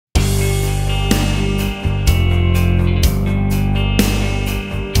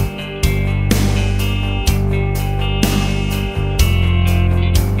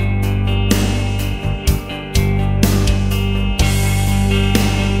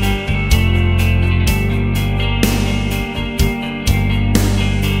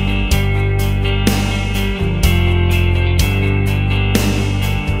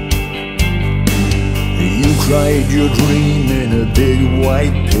hide your dream in a big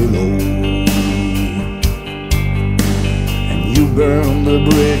white pillow, and you burn the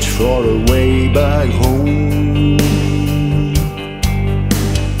bridge for a way back home.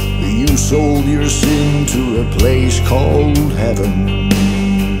 You sold your sin to a place called heaven.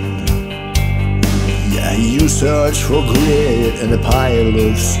 Yeah, you search for grit in a pile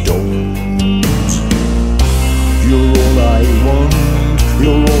of stones. You're all I want,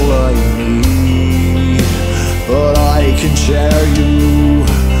 you're all I need, but I can share you.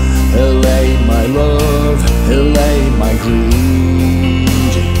 LA my love, LA my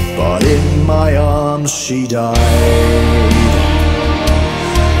greed, but in my arms she died.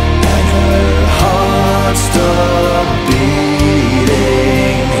 Her heart stopped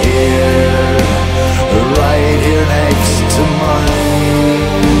beating here, right here next to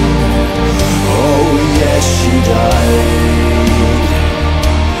mine. Oh yes, she died,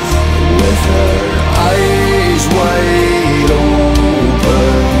 with her eyes wide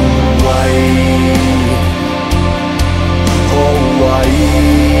open, wide. Oh why?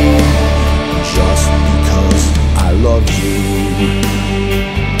 Just because I love you.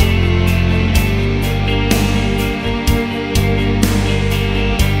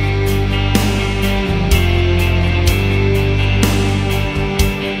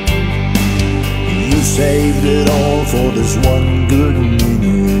 Saved it all for this one good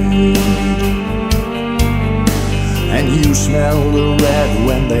minute, and you smell the red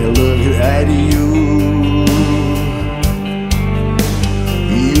when they look at you.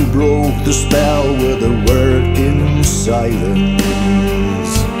 You broke the spell with a word in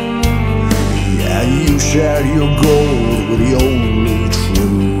silence. Yeah, you shared your gold with the only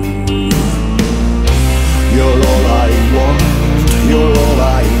truth. You're all I want, you're all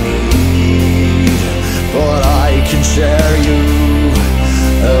I need, but I can share you.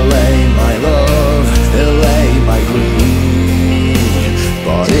 LA my love, LA my greed,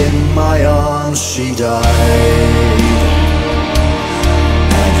 but in my arms she died,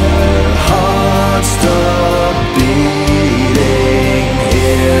 and her heart stopped beating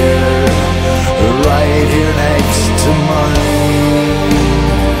here, right here next to mine.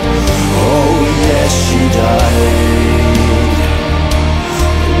 Oh yes, she died,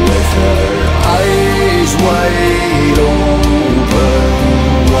 with her eyes wide open,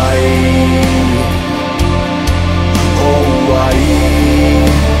 wide. Oh why?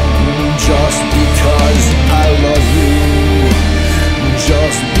 Just because I love you,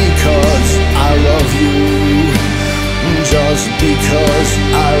 just because I love you, just because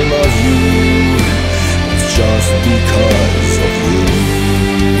I love you, it's just because of you.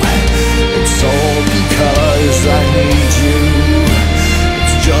 It's all because I need you,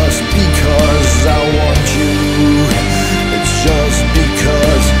 it's just because I want you, it's just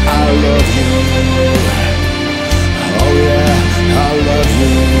because I love you. Oh yeah, I love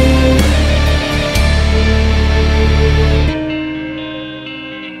you.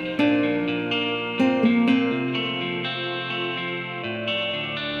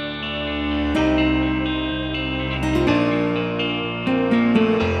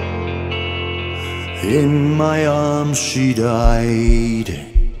 In my arms she died,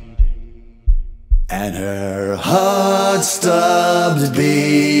 and her heart stopped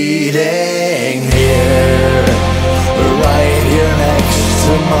beating here, right here next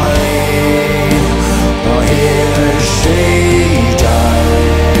to mine.